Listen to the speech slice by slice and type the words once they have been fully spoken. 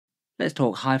Let's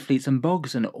talk hive fleets and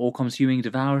bugs and all-consuming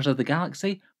devourers of the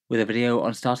galaxy with a video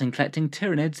on starting collecting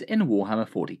Tyranids in Warhammer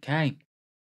 40k.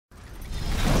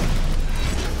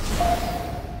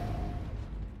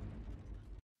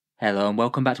 Hello and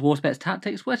welcome back to Auspex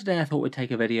Tactics, where today I thought we'd take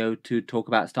a video to talk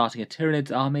about starting a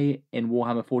Tyranids army in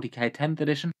Warhammer 40k 10th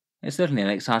edition. It's certainly an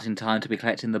exciting time to be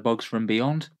collecting the bugs from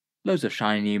beyond. Loads of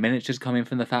shiny new miniatures coming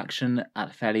from the faction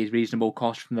at fairly reasonable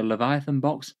cost from the Leviathan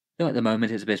box, though at the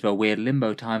moment it's a bit of a weird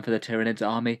limbo time for the Tyranids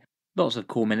army. Lots of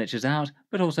cool miniatures out,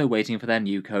 but also waiting for their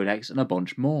new codex and a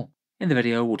bunch more. In the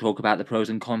video we'll talk about the pros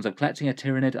and cons of collecting a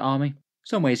Tyranid army,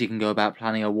 some ways you can go about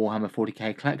planning a Warhammer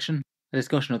 40k collection, a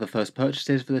discussion of the first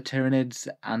purchases for the Tyranids,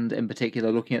 and in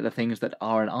particular looking at the things that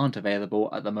are and aren't available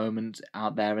at the moment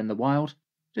out there in the wild.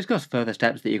 Discuss further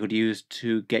steps that you could use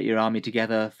to get your army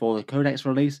together for the Codex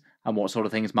release, and what sort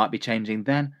of things might be changing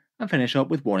then, and finish up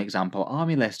with one example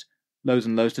army list. Loads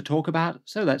and loads to talk about,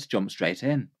 so let's jump straight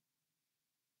in.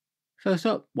 First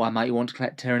up, why might you want to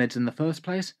collect Tyranids in the first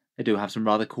place? They do have some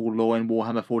rather cool lore in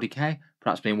Warhammer 40k,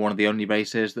 perhaps being one of the only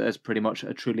races that has pretty much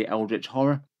a truly eldritch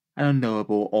horror, an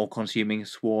unknowable, all-consuming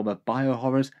swarm of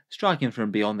bio-horrors striking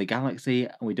from beyond the galaxy,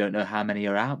 and we don't know how many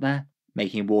are out there,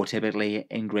 making war typically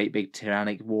in great big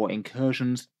tyrannic war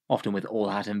incursions, often with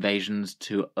all-out invasions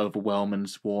to overwhelm and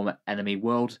swarm enemy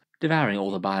worlds, devouring all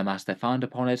the biomass they find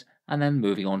upon it, and then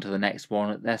moving on to the next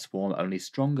one, their swarm only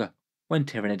stronger. When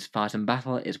Tyranids fight and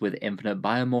battle, it's with infinite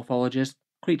biomorphologists,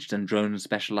 creatures and drones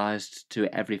specialised to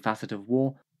every facet of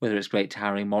war, whether it's great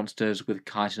towering monsters with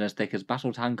chitin as thick as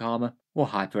battle tank armour, or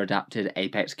hyper-adapted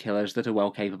apex killers that are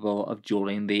well capable of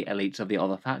dueling the elites of the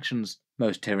other factions.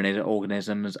 Most Tyranid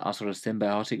organisms are sort of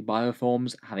symbiotic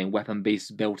bioforms, having weapon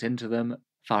beasts built into them,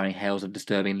 firing hails of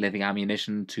disturbing living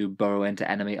ammunition to burrow into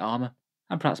enemy armour,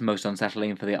 and perhaps most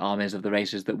unsettling for the armies of the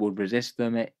races that would resist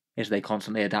them is they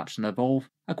constantly adapt and evolve,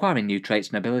 acquiring new traits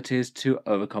and abilities to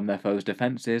overcome their foes'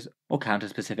 defences or counter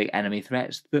specific enemy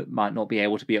threats that might not be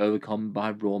able to be overcome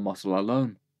by raw muscle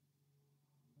alone.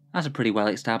 As a pretty well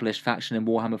established faction in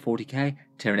Warhammer 40k,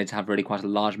 Tyranids have really quite a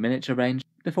large miniature range.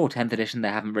 Before 10th edition they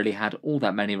haven't really had all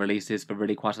that many releases for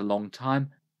really quite a long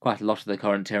time. Quite a lot of the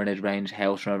current Tyranid range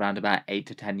hails from around about 8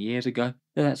 to 10 years ago,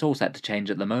 though that's all set to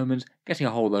change at the moment, getting a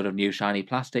whole load of new shiny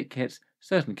plastic kits,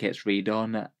 certain kits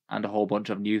redone, and a whole bunch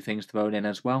of new things thrown in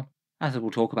as well. As we'll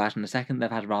talk about in a second,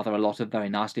 they've had rather a lot of very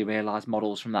nicely realised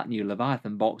models from that new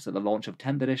Leviathan box at the launch of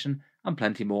 10th edition, and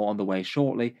plenty more on the way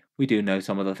shortly. We do know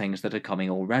some of the things that are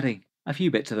coming already. A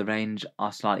few bits of the range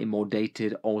are slightly more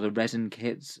dated, older resin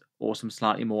kits, or some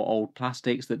slightly more old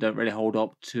plastics that don't really hold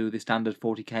up to the standard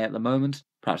 40k at the moment.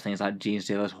 Perhaps things like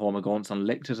Genestealers, Hormagaunts and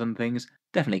Lictors and things.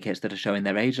 Definitely kits that are showing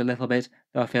their age a little bit,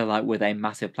 though I feel like with a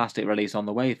massive plastic release on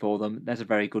the way for them, there's a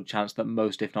very good chance that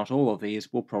most, if not all of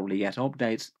these, will probably get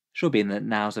updates. Should be that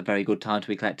now's a very good time to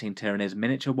be collecting Tyranids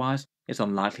miniature-wise. It's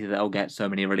unlikely that they'll get so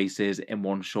many releases in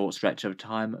one short stretch of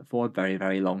time for a very,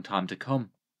 very long time to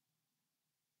come.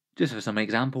 Just for some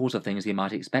examples of things you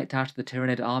might expect out of the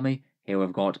Tyranid army, here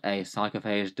we've got a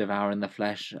Psychophage devouring the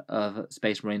flesh of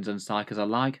Space Marines and Psychers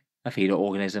alike, a feeder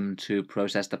organism to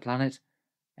process the planet.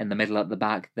 In the middle at the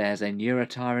back there's a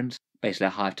Neurotyrant, basically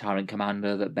a hive tyrant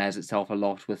commander that bears itself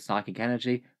aloft with psychic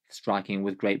energy, striking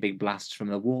with great big blasts from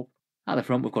the warp. At the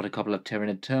front we've got a couple of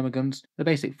Tyranid Termagants, the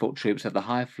basic foot troops of the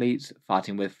hive fleets,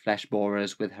 fighting with flesh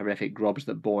borers with horrific grubs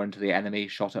that bore into the enemy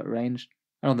shot at range.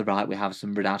 And on the right we have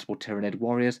some redoubtable Tyranid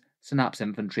warriors, Synapse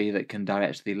infantry that can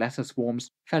direct the lesser swarms,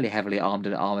 fairly heavily armed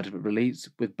and armoured elites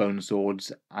with bone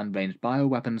swords and ranged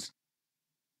bioweapons.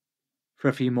 For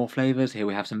a few more flavours, here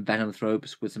we have some Venom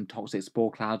Thropes with some toxic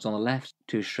spore clouds on the left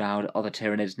to shroud other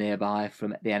Tyranids nearby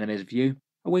from the enemy's view,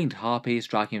 a winged harpy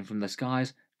striking from the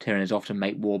skies. Tyranids often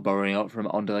make war burrowing up from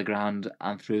under the ground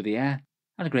and through the air,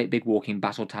 and a great big walking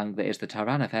battle tank that is the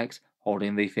Tyrannifex,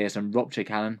 holding the fearsome Rupture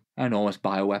Cannon, an enormous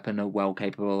bioweapon well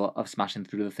capable of smashing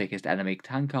through the thickest enemy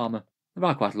tank armour. There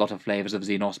are quite a lot of flavours of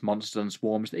Xenos monsters and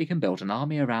swarms that you can build an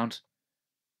army around.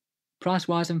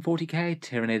 Price-wise in 40k,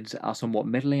 Tyranids are somewhat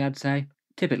middling, I'd say.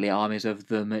 Typically armies of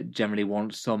them generally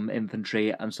want some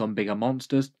infantry and some bigger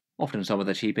monsters. Often some of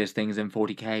the cheapest things in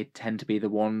 40k tend to be the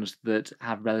ones that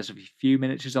have relatively few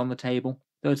miniatures on the table.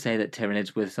 Though I'd say that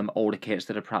Tyranids with some older kits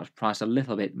that are perhaps priced a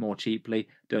little bit more cheaply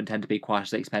don't tend to be quite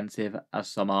as expensive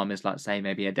as some armies like say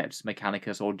maybe Adeptus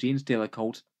Mechanicus or Genestealer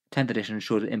Cult. 10th edition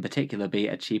should in particular be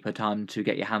a cheaper time to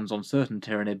get your hands on certain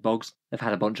Tyranid bugs. They've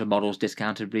had a bunch of models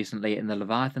discounted recently in the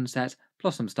Leviathan set,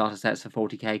 plus some starter sets for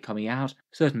 40k coming out.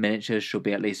 Certain miniatures should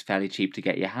be at least fairly cheap to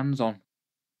get your hands on.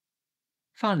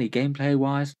 Finally,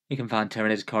 gameplay-wise, you can find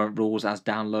Tyranids' current rules as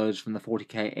downloads from the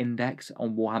 40k index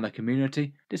on Warhammer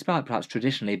Community. Despite perhaps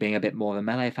traditionally being a bit more of a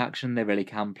melee faction, they really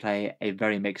can play a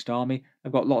very mixed army.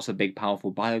 They've got lots of big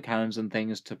powerful biocannons and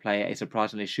things to play a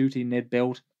surprisingly shooty Nid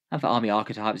build. And for army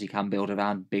archetypes, you can build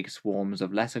around big swarms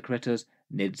of lesser critters,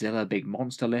 Nidzilla big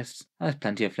monster lists, and there's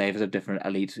plenty of flavours of different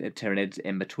elite Tyranids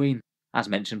in between. As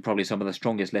mentioned, probably some of the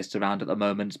strongest lists around at the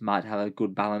moment might have a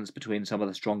good balance between some of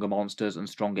the stronger monsters and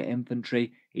stronger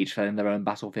infantry, each filling their own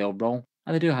battlefield role.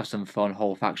 And they do have some fun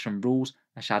whole faction rules,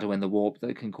 a Shadow in the Warp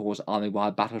that can cause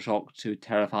army-wide battle shock to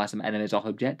terrify some enemies off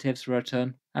objectives for a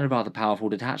turn, and a rather powerful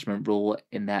detachment rule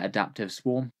in their adaptive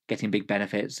swarm, getting big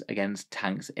benefits against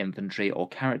tanks, infantry, or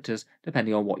characters,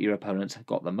 depending on what your opponents have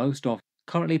got the most of.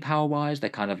 Currently, power-wise, they're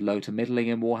kind of low to middling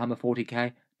in Warhammer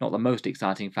 40k, not the most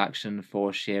exciting faction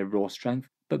for sheer raw strength,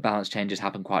 but balance changes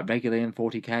happen quite regularly in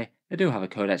 40k. They do have a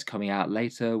codex coming out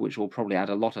later, which will probably add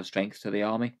a lot of strength to the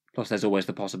army, plus there's always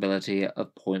the possibility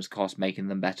of points cost making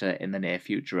them better in the near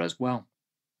future as well.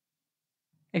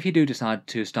 If you do decide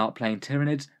to start playing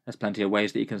Tyranids, there's plenty of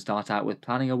ways that you can start out with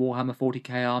planning a Warhammer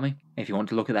 40k army. If you want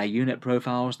to look at their unit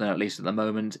profiles, then at least at the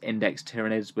moment, Index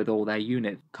Tyranids with all their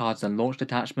unit cards and launch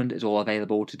detachment is all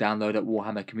available to download at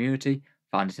Warhammer Community.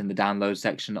 Find it in the download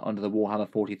section under the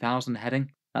Warhammer 40,000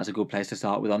 heading. That's a good place to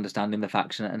start with understanding the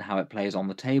faction and how it plays on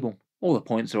the table. All the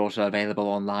points are also available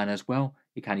online as well.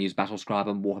 You can use Battlescribe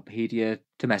and Warpedia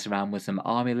to mess around with some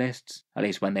army lists, at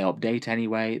least when they update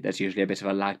anyway. There's usually a bit of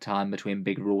a lag time between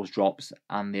big rules drops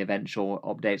and the eventual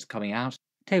updates coming out.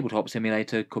 Tabletop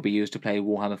Simulator could be used to play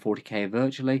Warhammer 40k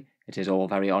virtually. It is all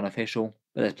very unofficial,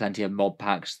 but there's plenty of mod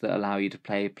packs that allow you to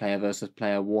play player versus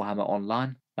player Warhammer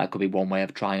online. That could be one way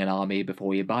of trying an army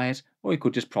before you buy it, or you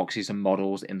could just proxy some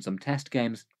models in some test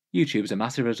games. YouTube's a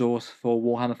massive resource for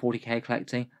Warhammer 40k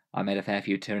collecting. I made a fair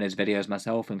few Tyranids videos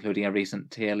myself, including a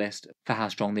recent tier list for how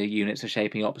strong the units are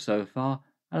shaping up so far,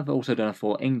 and I've also done a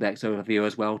full index overview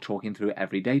as well, talking through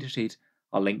every datasheet.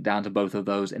 I'll link down to both of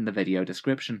those in the video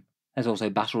description. There's also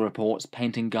battle reports,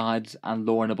 painting guides, and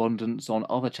lore in abundance on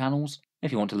other channels.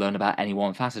 If you want to learn about any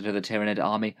one facet of the Tyranid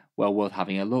army, well worth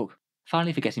having a look.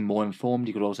 Finally, for getting more informed,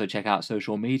 you could also check out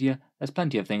social media. There's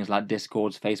plenty of things like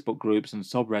Discords, Facebook groups, and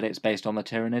subreddits based on the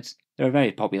Tyranids. They're a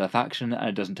very popular faction, and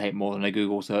it doesn't take more than a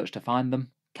Google search to find them.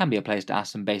 Can be a place to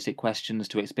ask some basic questions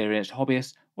to experienced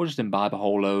hobbyists, or just imbibe a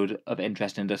whole load of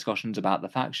interesting discussions about the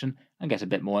faction and get a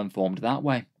bit more informed that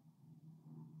way.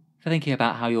 For thinking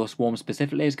about how your swarm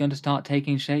specifically is going to start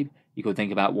taking shape, you could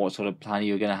think about what sort of plan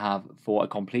you're going to have for a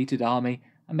completed army,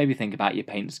 and maybe think about your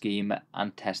paint scheme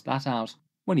and test that out.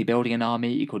 When you're building an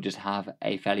army, you could just have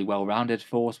a fairly well-rounded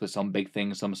force with some big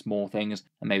things, some small things,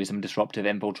 and maybe some disruptive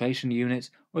infiltration units,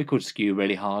 or you could skew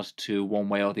really hard to one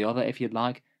way or the other if you'd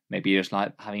like. Maybe you just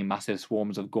like having massive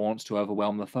swarms of gaunts to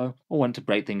overwhelm the foe, or want to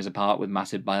break things apart with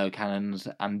massive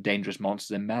biocannons and dangerous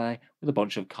monsters in melee, with a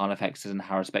bunch of Carnifexes and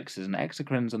Harrispexes and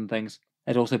Exocrines and things.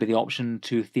 There'd also be the option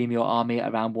to theme your army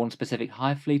around one specific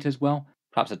hive fleet as well,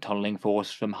 perhaps a tunneling force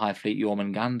from Hive Fleet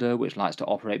Jormungandr, which likes to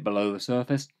operate below the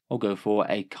surface, or go for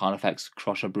a Carnifex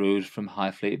Crusher Brood from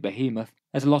Hive Fleet Behemoth.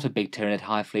 There's a lot of big Tyranid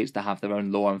hive fleets that have their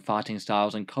own lore and fighting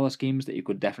styles and colour schemes that you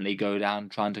could definitely go down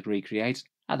trying to recreate.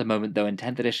 At the moment though, in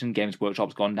 10th edition, Games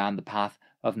Workshop's gone down the path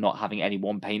of not having any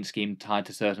one paint scheme tied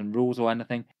to certain rules or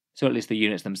anything, so at least the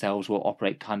units themselves will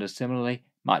operate kind of similarly.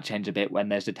 Might change a bit when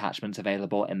there's detachments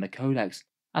available in the Codex.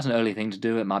 As an early thing to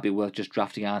do, it might be worth just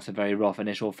drafting out a very rough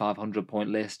initial 500 point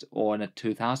list or a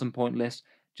 2000 point list,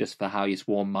 just for how your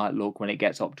swarm might look when it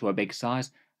gets up to a big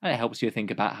size, and it helps you think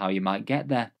about how you might get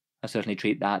there. I certainly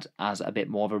treat that as a bit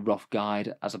more of a rough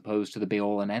guide as opposed to the be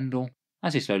all and end all.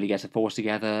 As you slowly get a force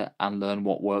together and learn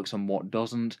what works and what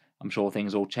doesn't, I'm sure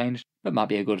things will change, but might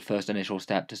be a good first initial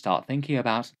step to start thinking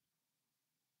about.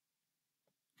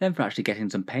 Then for actually getting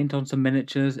some paint on some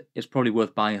miniatures, it's probably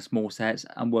worth buying a small set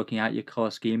and working out your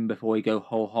colour scheme before you go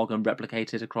whole hog and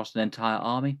replicate it across an entire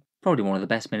army. Probably one of the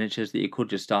best miniatures that you could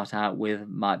just start out with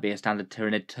might be a standard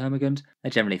Tyranid Termagant.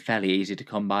 They're generally fairly easy to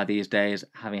come by these days,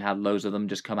 having had loads of them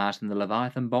just come out in the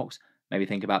Leviathan box. Maybe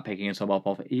think about picking some up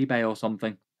off eBay or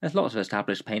something. There's lots of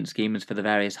established paint schemes for the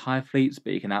various hive fleets,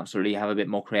 but you can absolutely have a bit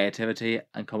more creativity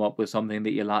and come up with something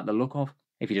that you like the look of.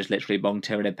 If you just literally bung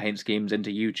Tyranid paint schemes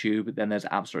into YouTube, then there's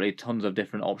absolutely tons of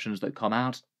different options that come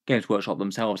out. Games Workshop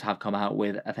themselves have come out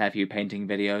with a fair few painting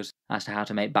videos as to how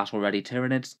to make battle-ready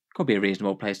Tyranids. Could be a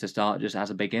reasonable place to start just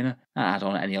as a beginner, and add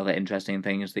on any other interesting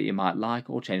things that you might like,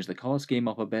 or change the colour scheme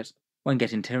up a bit. When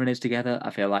getting Tyranids together,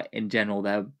 I feel like in general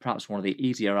they're perhaps one of the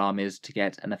easier armies to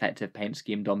get an effective paint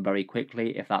scheme done very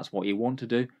quickly if that's what you want to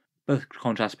do. Both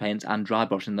contrast paints and dry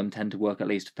brushing them tend to work at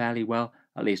least fairly well,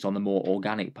 at least on the more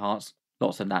organic parts.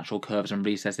 lots of natural curves and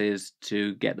recesses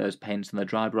to get those paints and the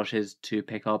dry brushes to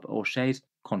pick up or shade.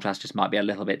 Contrast just might be a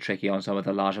little bit tricky on some of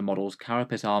the larger models'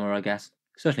 carapace armor, I guess.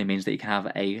 Certainly means that you can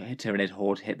have a Tyranid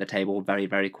horde hit the table very,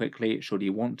 very quickly, should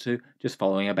you want to, just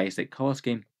following a basic colour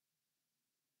scheme.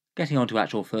 Getting on to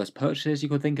actual first purchases you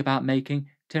could think about making,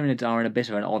 Tyranids are in a bit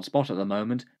of an odd spot at the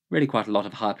moment. Really quite a lot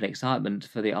of hype and excitement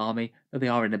for the army, though they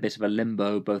are in a bit of a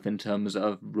limbo both in terms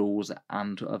of rules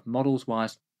and of models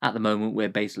wise. At the moment we're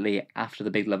basically after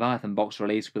the big Leviathan box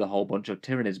release with a whole bunch of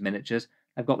Tyranids miniatures.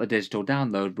 They've got the digital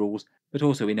download rules, but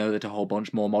also we know that a whole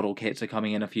bunch more model kits are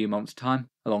coming in a few months' time,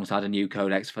 alongside a new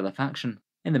codex for the faction.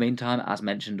 In the meantime, as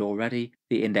mentioned already,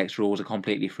 the index rules are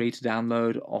completely free to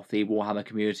download off the Warhammer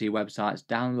community website's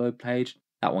download page.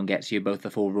 That one gets you both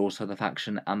the full rules for the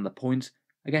faction and the points.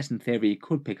 I guess in theory you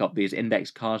could pick up these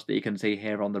index cards that you can see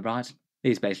here on the right.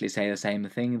 These basically say the same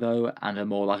thing though, and are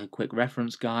more like a quick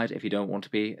reference guide if you don't want to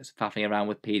be faffing around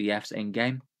with PDFs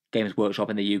in-game. Games Workshop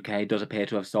in the UK does appear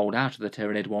to have sold out of the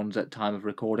Tyranid ones at time of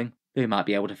recording, though you might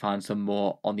be able to find some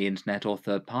more on the internet or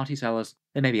third-party sellers.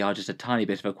 They maybe are just a tiny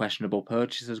bit of a questionable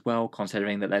purchase as well,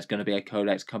 considering that there's going to be a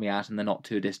codex coming out in the not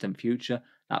too distant future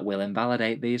that will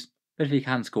invalidate these, but if you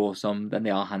can score some, then they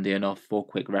are handy enough for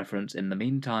quick reference in the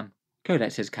meantime.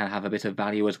 Codexes can have a bit of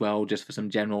value as well, just for some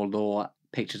general lore,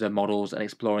 pictures of models, and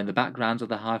exploring the backgrounds of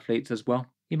the Hive fleets as well.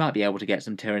 You might be able to get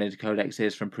some Tyranid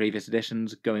codexes from previous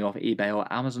editions going off eBay or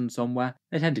Amazon somewhere.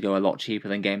 They tend to go a lot cheaper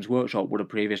than Games Workshop would have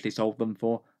previously sold them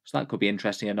for, so that could be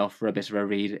interesting enough for a bit of a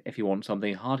read if you want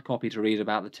something hard copy to read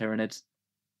about the Tyranids.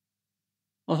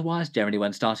 Otherwise, generally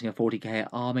when starting a 40k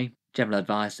army, general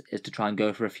advice is to try and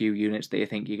go for a few units that you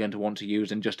think you're going to want to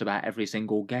use in just about every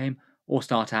single game, or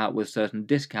start out with certain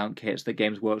discount kits that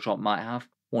Games Workshop might have,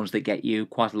 ones that get you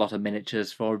quite a lot of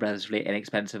miniatures for a relatively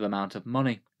inexpensive amount of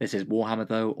money. This is Warhammer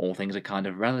though, all things are kind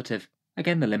of relative.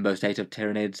 Again, the limbo state of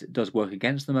Tyranids does work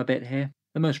against them a bit here.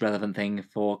 The most relevant thing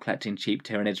for collecting cheap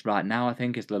Tyranids right now I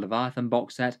think is the Leviathan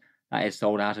box set. That is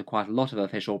sold out of quite a lot of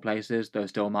official places, though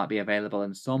still might be available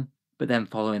in some. But then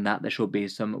following that, there should be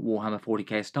some Warhammer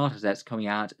 40k starter sets coming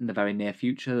out in the very near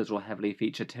future that will heavily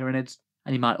feature Tyranids,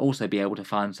 and you might also be able to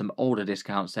find some older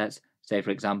discount sets, say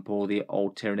for example the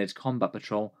old Tyranids Combat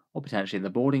Patrol, or potentially the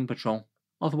Boarding Patrol.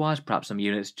 Otherwise, perhaps some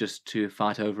units just to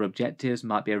fight over objectives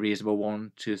might be a reasonable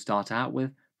one to start out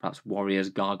with. Perhaps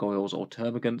warriors, gargoyles, or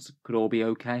termagants could all be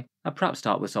okay. I'd perhaps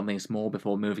start with something small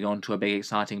before moving on to a big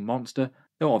exciting monster,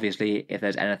 though obviously if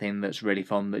there's anything that's really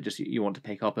fun that just you want to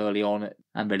pick up early on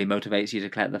and really motivates you to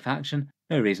collect the faction,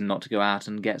 no reason not to go out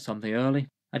and get something early.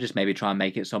 I just maybe try and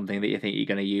make it something that you think you're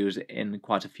going to use in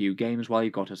quite a few games while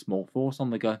you've got a small force on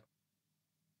the go.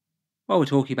 While we're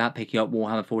talking about picking up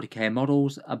Warhammer 40k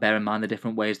models, bear in mind the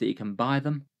different ways that you can buy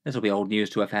them. This will be old news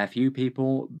to a fair few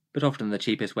people, but often the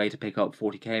cheapest way to pick up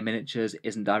 40k miniatures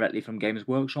isn't directly from Games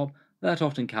Workshop. That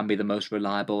often can be the most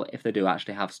reliable if they do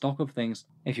actually have stock of things.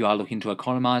 If you are looking to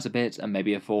economise a bit and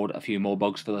maybe afford a few more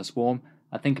bugs for the swarm,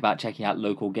 I'd think about checking out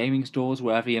local gaming stores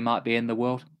wherever you might be in the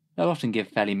world. They'll often give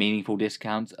fairly meaningful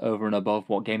discounts over and above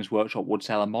what Games Workshop would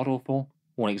sell a model for.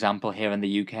 One example here in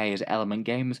the UK is Element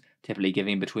Games, typically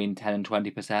giving between 10 and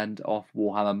 20% off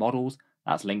Warhammer models.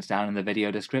 That's links down in the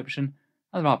video description.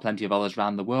 And there are plenty of others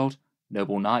around the world.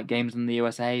 Noble Knight Games in the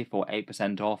USA for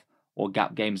 8% off, or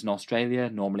Gap Games in Australia,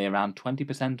 normally around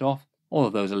 20% off. All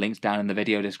of those are links down in the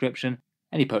video description.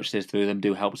 Any purchases through them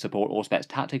do help support Auspex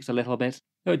Tactics a little bit,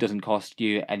 though it doesn't cost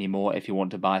you any more if you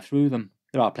want to buy through them.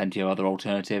 There are plenty of other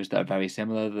alternatives that are very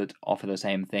similar that offer the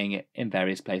same thing in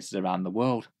various places around the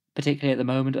world. Particularly at the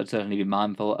moment, I'd certainly be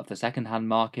mindful of the second-hand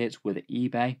market with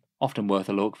eBay. Often worth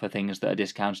a look for things that are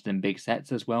discounted in big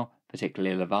sets as well,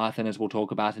 particularly Leviathan as we'll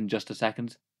talk about in just a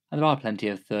second. And there are plenty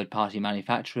of third-party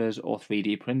manufacturers or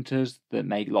 3D printers that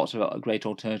make lots of great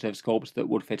alternative sculpts that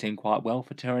would fit in quite well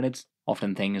for Tyranids.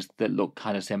 Often things that look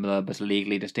kind of similar but are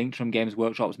legally distinct from Games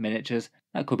Workshop's miniatures.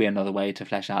 That could be another way to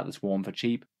flesh out the swarm for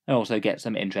cheap, and also get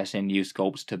some interesting new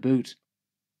sculpts to boot.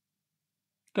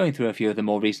 Going through a few of the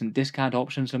more recent discount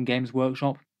options from Games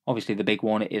Workshop, obviously the big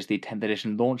one is the 10th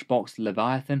edition launch box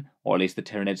Leviathan, or at least the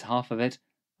Tyranids half of it.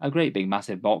 A great big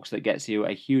massive box that gets you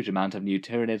a huge amount of new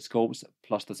Tyranid sculpts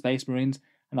plus the Space Marines,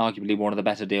 and arguably one of the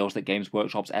better deals that Games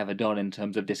Workshop's ever done in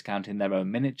terms of discounting their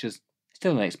own miniatures.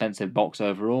 Still an expensive box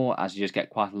overall, as you just get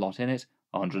quite a lot in it,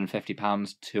 £150,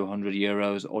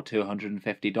 €200 or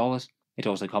 $250. It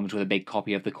also comes with a big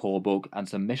copy of the core book and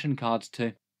some mission cards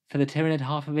too. For the Tyranid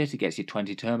half of it, it gets you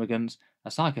 20 Termagants, a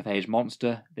Psychophage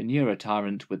monster, the Neuro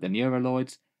Tyrant with the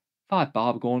Neuroloids, 5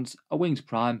 Barbgaunts, a Winged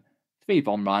Prime, 3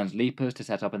 Von Ryan's Leapers to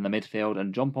set up in the midfield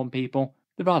and jump on people,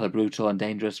 the rather brutal and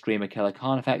dangerous Screamer Killer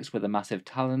Carnifex with the massive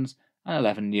talons, and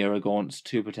 11 Neurogaunts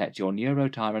to protect your Neuro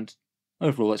Tyrant.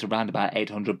 Overall, it's around about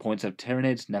 800 points of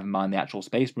Tyranids, never mind the actual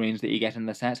Space Marines that you get in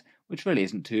the set, which really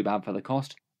isn't too bad for the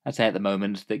cost. I'd say at the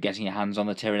moment that getting your hands on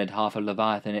the Tyranid half of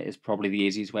Leviathan is probably the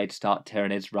easiest way to start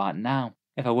Tyranids right now.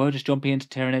 If I were just jumping into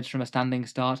Tyranids from a standing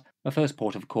start, my first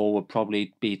port of call would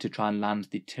probably be to try and land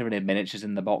the Tyranid miniatures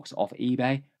in the box off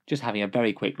eBay. Just having a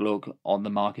very quick look on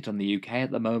the market on the UK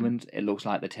at the moment, it looks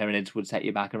like the Tyranids would set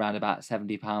you back around about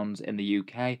 £70 in the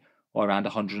UK, or around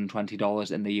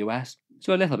 $120 in the US,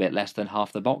 so a little bit less than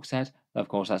half the box set. Of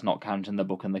course, that's not counting the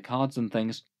book and the cards and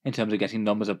things. In terms of getting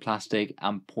numbers of plastic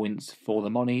and points for the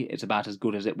money, it's about as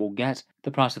good as it will get.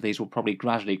 The price of these will probably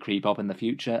gradually creep up in the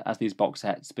future as these box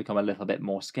sets become a little bit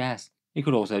more scarce. You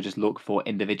could also just look for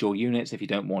individual units if you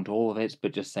don't want all of it,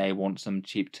 but just say want some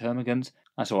cheap termagants.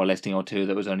 I saw a listing or two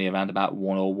that was only around about $1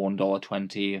 or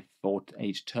 $1.20 for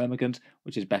each termagant,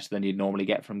 which is better than you'd normally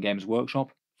get from Games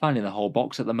Workshop. Finding the whole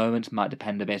box at the moment might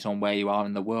depend a bit on where you are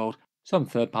in the world. Some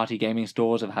third-party gaming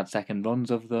stores have had second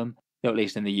runs of them, though at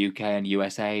least in the UK and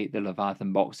USA, the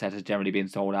Leviathan box set has generally been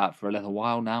sold out for a little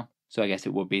while now, so I guess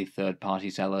it would be third-party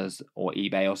sellers or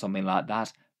eBay or something like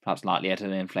that, perhaps likely at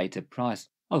an inflated price.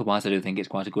 Otherwise, I do think it's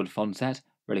quite a good fun set,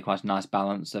 really quite a nice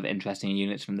balance of interesting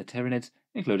units from the Tyranids,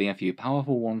 including a few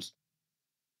powerful ones.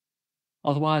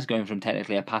 Otherwise, going from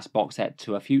technically a past box set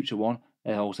to a future one,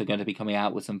 they're also going to be coming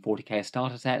out with some 40k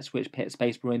starter sets which pit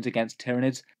Space Marines against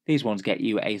Tyranids. These ones get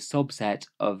you a subset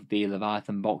of the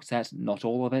Leviathan box set, not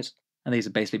all of it, and these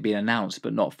have basically been announced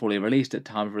but not fully released at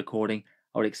time of recording.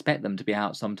 I would expect them to be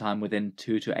out sometime within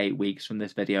 2 to 8 weeks from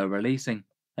this video releasing.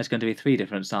 There's going to be 3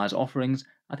 different size offerings.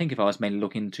 I think if I was mainly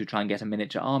looking to try and get a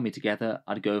miniature army together,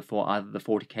 I'd go for either the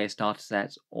 40k starter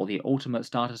sets or the Ultimate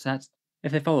starter sets.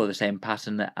 If they follow the same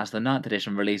pattern as the 9th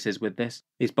edition releases with this,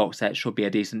 these box sets should be a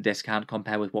decent discount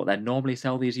compared with what they'd normally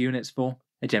sell these units for.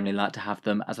 They generally like to have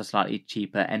them as a slightly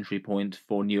cheaper entry point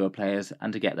for newer players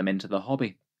and to get them into the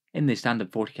hobby. In the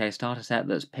standard 40k starter set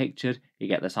that's pictured, you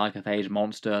get the Psychophage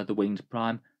monster, the Winged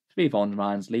Prime, 3 Von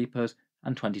Ryan's Leapers,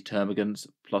 and 20 Termagants,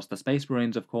 plus the Space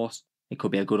Marines of course. It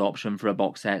could be a good option for a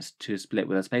box set to split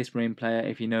with a Space Marine player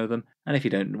if you know them, and if you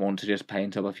don't want to just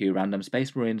paint up a few random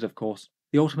Space Marines of course.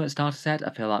 The Ultimate starter set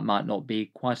I feel like might not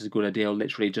be quite as good a deal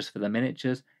literally just for the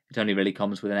miniatures. It only really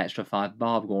comes with an extra 5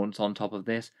 Barb Gaunts on top of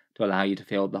this to allow you to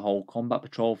field the whole combat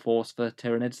patrol force for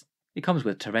Tyranids. It comes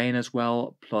with terrain as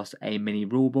well, plus a mini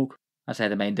rulebook. I'd say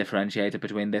the main differentiator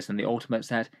between this and the Ultimate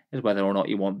set is whether or not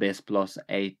you want this plus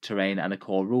a terrain and a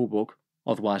core rulebook.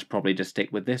 Otherwise probably just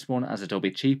stick with this one as it'll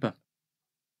be cheaper.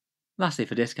 Lastly,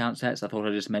 for discount sets, I thought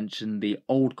I'd just mention the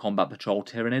old Combat Patrol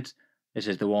Tyranids. This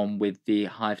is the one with the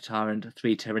Hive Tyrant,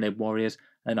 3 Tyranid Warriors,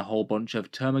 and a whole bunch of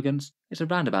Termagants. It's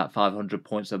around about 500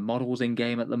 points of models in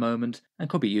game at the moment, and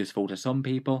could be useful to some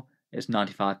people. It's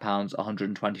 £95,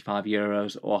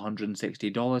 €125 or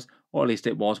 $160, or at least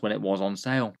it was when it was on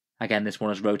sale. Again, this one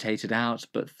has rotated out,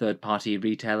 but third-party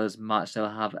retailers might still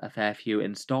have a fair few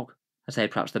in stock. I'd say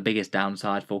perhaps the biggest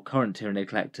downside for current Tyranid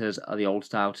collectors are the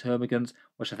old-style Termagants,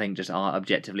 which I think just are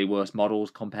objectively worse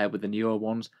models compared with the newer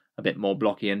ones, a bit more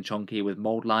blocky and chunky with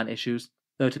mold line issues.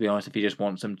 Though to be honest, if you just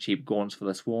want some cheap gaunts for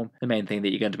the swarm, the main thing that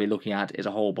you're going to be looking at is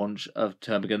a whole bunch of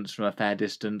Termagants from a fair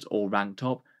distance all ranked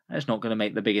up, and it's not going to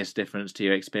make the biggest difference to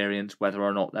your experience whether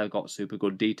or not they've got super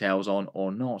good details on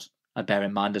or not. I'd bear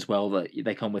in mind as well that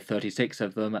they come with 36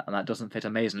 of them, and that doesn't fit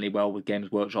amazingly well with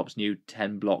Games Workshop's new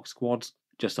 10-block squads.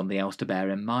 Just something else to bear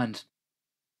in mind.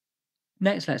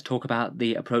 Next, let's talk about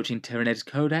the Approaching Tyranids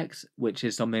Codex, which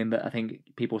is something that I think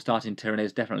people starting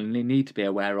Tyranids definitely need to be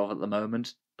aware of at the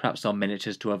moment. Perhaps some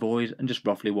miniatures to avoid, and just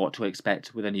roughly what to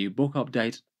expect with a new book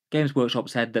update. Games Workshop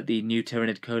said that the new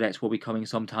Tyranid Codex will be coming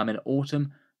sometime in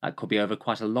autumn. That could be over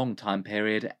quite a long time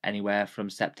period, anywhere from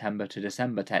September to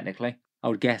December technically. I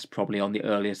would guess probably on the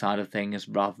earlier side of things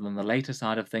rather than the later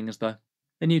side of things though.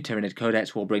 The new Tyranid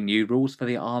Codex will bring new rules for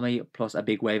the army, plus a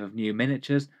big wave of new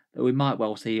miniatures that we might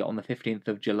well see on the 15th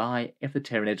of July if the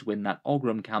Tyranids win that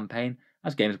Ogram campaign,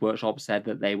 as Games Workshop said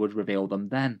that they would reveal them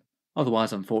then.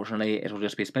 Otherwise, unfortunately, it'll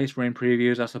just be Space Marine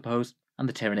previews, I suppose, and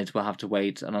the Tyranids will have to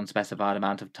wait an unspecified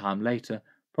amount of time later,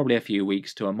 probably a few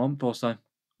weeks to a month or so.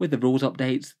 With the rules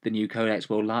updates, the new Codex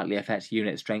will likely affect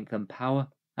unit strength and power.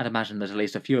 I'd imagine that at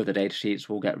least a few of the datasheets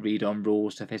will get redone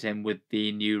rules to fit in with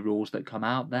the new rules that come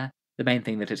out there. The main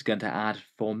thing that it's going to add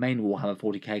for main Warhammer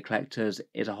 40k collectors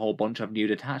is a whole bunch of new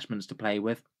detachments to play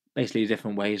with, basically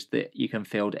different ways that you can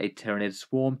field a Tyranid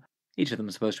swarm. Each of them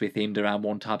is supposed to be themed around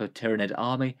one type of Tyranid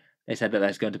army. They said that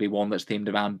there's going to be one that's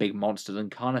themed around big monsters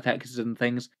and carnifexes and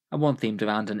things, and one themed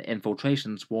around an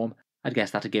infiltration swarm. I'd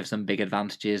guess that'd give some big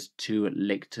advantages to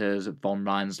Lictors, Von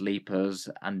Ryan's Leapers,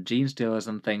 and Gene Stealers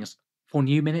and things. For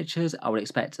new miniatures, I would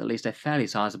expect at least a fairly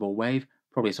sizable wave,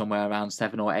 Probably somewhere around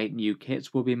 7 or 8 new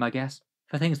kits will be my guess.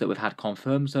 For things that we've had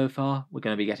confirmed so far, we're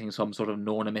going to be getting some sort of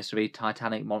non-emissary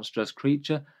titanic monstrous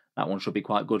creature. That one should be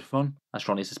quite good fun. I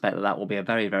strongly suspect that will be a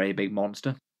very, very big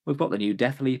monster. We've got the new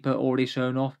Death Leaper already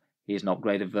shown off. He's an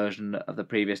upgraded version of the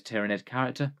previous Tyranid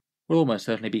character. We'll almost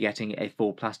certainly be getting a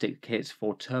full plastic kit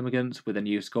for Termagants with the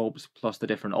new sculpts plus the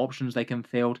different options they can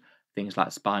field, things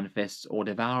like Spine Fists or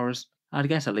Devourers. I'd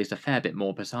guess at least a fair bit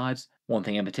more besides. One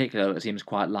thing in particular that seems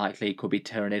quite likely could be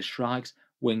Tyranid Shrikes,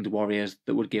 winged warriors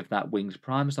that would give that winged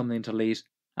prime something to lease.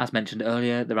 As mentioned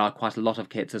earlier, there are quite a lot of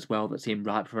kits as well that seem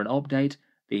ripe for an update.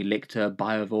 The Lictor,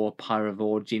 Biovore,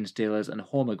 Pyrovore, Genestealers and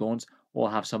Hormagaunts all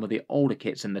have some of the older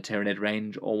kits in the Tyranid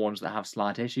range or ones that have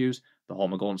slight issues. The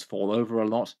Hormagaunts fall over a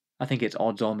lot. I think it's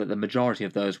odds on that the majority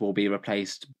of those will be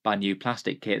replaced by new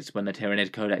plastic kits when the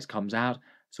Tyranid Codex comes out,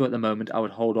 so at the moment I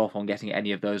would hold off on getting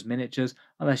any of those miniatures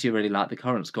unless you really like the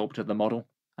current sculpt of the model,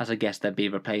 as I guess they'd be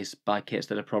replaced by kits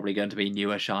that are probably going to be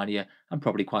newer, shinier, and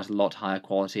probably quite a lot higher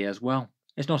quality as well.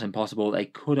 It's not impossible they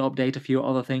could update a few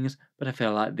other things, but I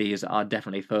feel like these are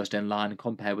definitely first in line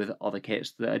compared with other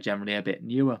kits that are generally a bit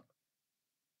newer.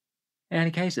 In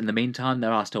any case, in the meantime,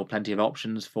 there are still plenty of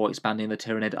options for expanding the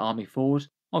Tyranid army forward.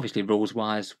 Obviously,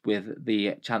 rules-wise, with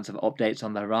the chance of updates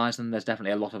on the horizon, there's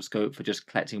definitely a lot of scope for just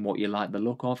collecting what you like the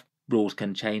look of. Rules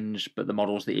can change, but the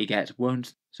models that you get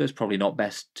won't, so it's probably not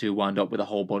best to wind up with a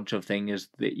whole bunch of things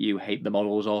that you hate the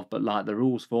models of but like the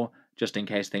rules for, just in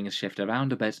case things shift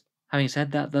around a bit. Having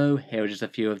said that though, here are just a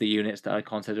few of the units that I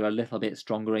consider a little bit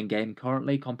stronger in game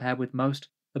currently compared with most.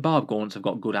 The Barb Gaunts have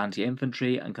got good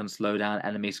anti-infantry and can slow down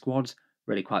enemy squads,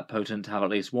 really quite potent to have at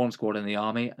least one squad in the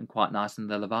army and quite nice in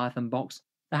the Leviathan box.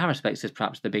 The Haruspex is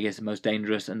perhaps the biggest, most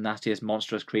dangerous and nastiest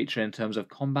monstrous creature in terms of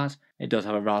combat. It does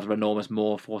have a rather enormous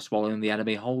maw for swallowing the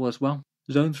enemy whole as well.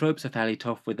 Zoanthropes are fairly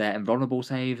tough with their invulnerable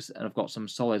saves and have got some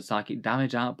solid psychic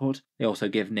damage output. They also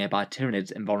give nearby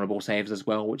Tyranids invulnerable saves as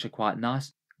well, which are quite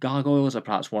nice. Gargoyles are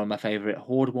perhaps one of my favourite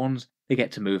horde ones. They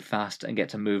get to move fast and get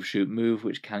to move, shoot, move,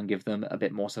 which can give them a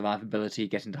bit more survivability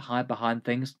getting to hide behind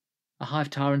things. A Hive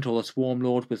Tyrant or a Swarm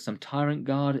Lord with some Tyrant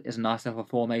Guard is a nice little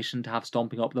formation to have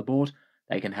stomping up the board.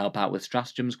 They can help out with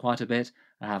stratagems quite a bit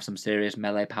and have some serious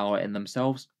melee power in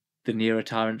themselves. The Nero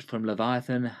Tyrant from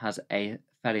Leviathan has a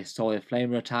fairly solid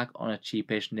flamer attack on a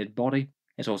cheapish Nid body.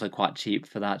 It's also quite cheap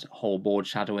for that whole board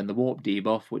Shadow in the Warp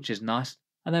debuff, which is nice.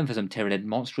 And then for some Tyranid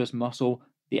monstrous muscle,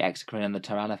 the Exocrine and the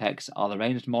Tyrannifex are the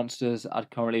ranged monsters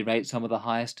I'd currently rate some of the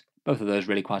highest. Both of those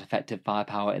really quite effective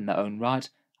firepower in their own right.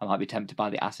 I might be tempted by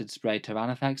the Acid Spray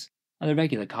Tyrannifex. And the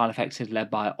regular Carnifexes led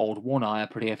by Old One Eye are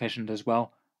pretty efficient as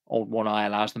well. Old One Eye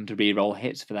allows them to reroll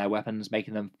hits for their weapons,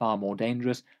 making them far more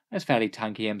dangerous, and is fairly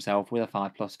tanky himself with a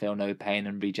 5+ feel no pain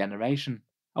and regeneration.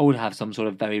 I would have some sort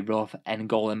of very rough end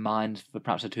goal in mind for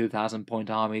perhaps a 2000 point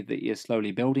army that you're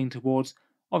slowly building towards.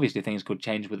 Obviously things could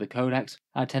change with the Codex.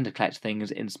 I tend to collect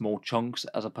things in small chunks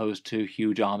as opposed to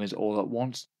huge armies all at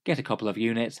once. Get a couple of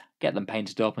units, get them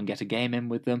painted up and get a game in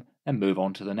with them, then move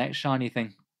on to the next shiny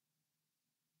thing.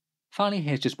 Finally,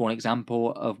 here's just one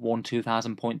example of one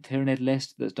 2000 point Tyranid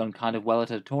list that's done kind of well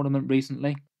at a tournament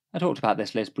recently. I talked about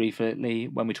this list briefly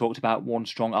when we talked about one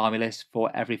strong army list for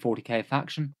every 40k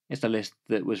faction. It's the list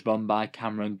that was run by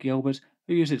Cameron Gilbert,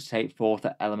 who used it to take fourth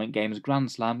at Element Games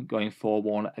Grand Slam, going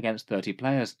 4-1 against 30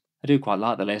 players. I do quite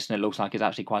like the list, and it looks like it's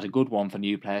actually quite a good one for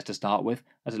new players to start with,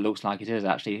 as it looks like it is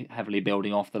actually heavily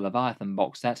building off the Leviathan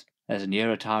box set. There's a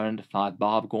Nero Tyrant, 5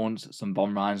 Barb Gaunts, some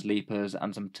Von Rhein's Leapers,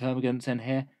 and some Termagants in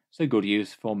here, so good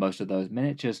use for most of those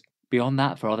miniatures. Beyond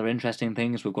that, for other interesting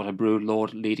things, we've got a Brood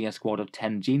Lord leading a squad of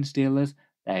 10 Genestealers.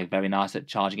 They're very nice at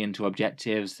charging into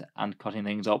objectives and cutting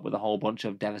things up with a whole bunch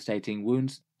of devastating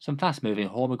wounds. Some fast-moving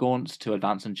Hormagaunts to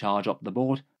advance and charge up the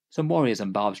board. Some Warriors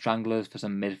and Barb Stranglers for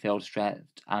some midfield strength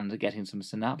and getting some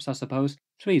synapse, I suppose.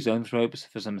 3 Zoanthropes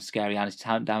for some scary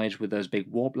anti-tank damage with those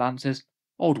big Warp Lances.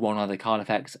 Old One Eye the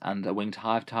Carnifex and a Winged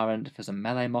Hive Tyrant for some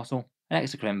melee muscle. An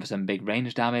Exocrine for some big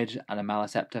range damage, and a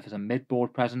Maliceptor for some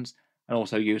mid-board presence, and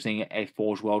also using a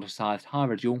Forge World sized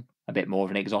Hierodule. A bit more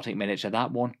of an exotic miniature,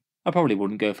 that one. I probably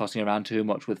wouldn't go fussing around too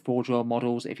much with Forge World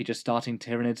models if you're just starting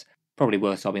Tyranids. Probably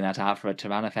worth subbing that out for a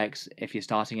Tyrannifex if you're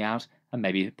starting out, and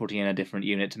maybe putting in a different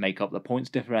unit to make up the points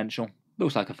differential.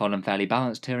 Looks like a fun and fairly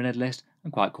balanced Tyranid list,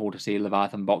 and quite cool to see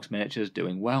Leviathan box miniatures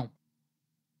doing well.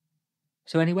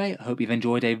 So anyway, I hope you've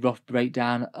enjoyed a rough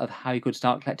breakdown of how you could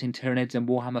start collecting Tyranids in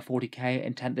Warhammer 40k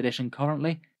in 10th edition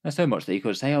currently. There's so much that you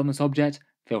could say on the subject.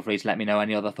 Feel free to let me know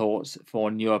any other thoughts for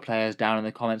newer players down in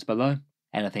the comments below.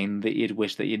 Anything that you'd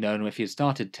wish that you'd known if you'd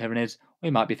started Tyranids, or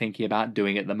you might be thinking about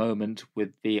doing at the moment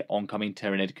with the oncoming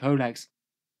Tyranid Codex.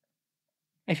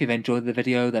 If you've enjoyed the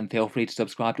video, then feel free to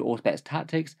subscribe to Auspex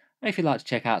Tactics, And if you'd like to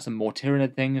check out some more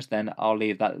Tyranid things, then I'll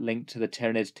leave that link to the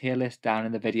Tyranids tier list down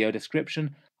in the video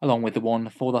description, along with the one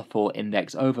for the full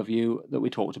index overview that we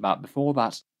talked about before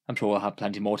that. I'm sure we'll have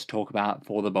plenty more to talk about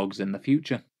for the bugs in the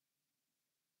future.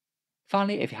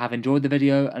 Finally, if you have enjoyed the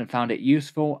video and found it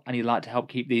useful and you'd like to help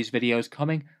keep these videos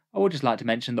coming, I would just like to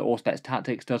mention that Auspex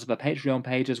Tactics does have a Patreon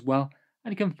page as well,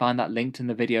 and you can find that linked in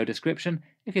the video description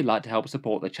if you'd like to help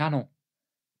support the channel.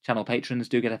 Channel patrons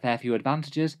do get a fair few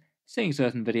advantages, seeing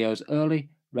certain videos early,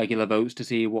 regular votes to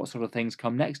see what sort of things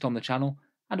come next on the channel,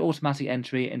 and automatic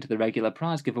entry into the regular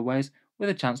prize giveaways with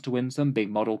a chance to win some big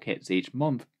model kits each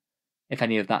month. If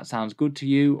any of that sounds good to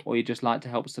you, or you'd just like to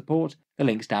help support, the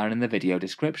link's down in the video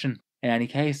description. In any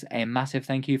case, a massive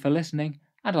thank you for listening,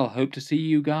 and I'll hope to see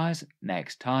you guys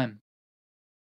next time.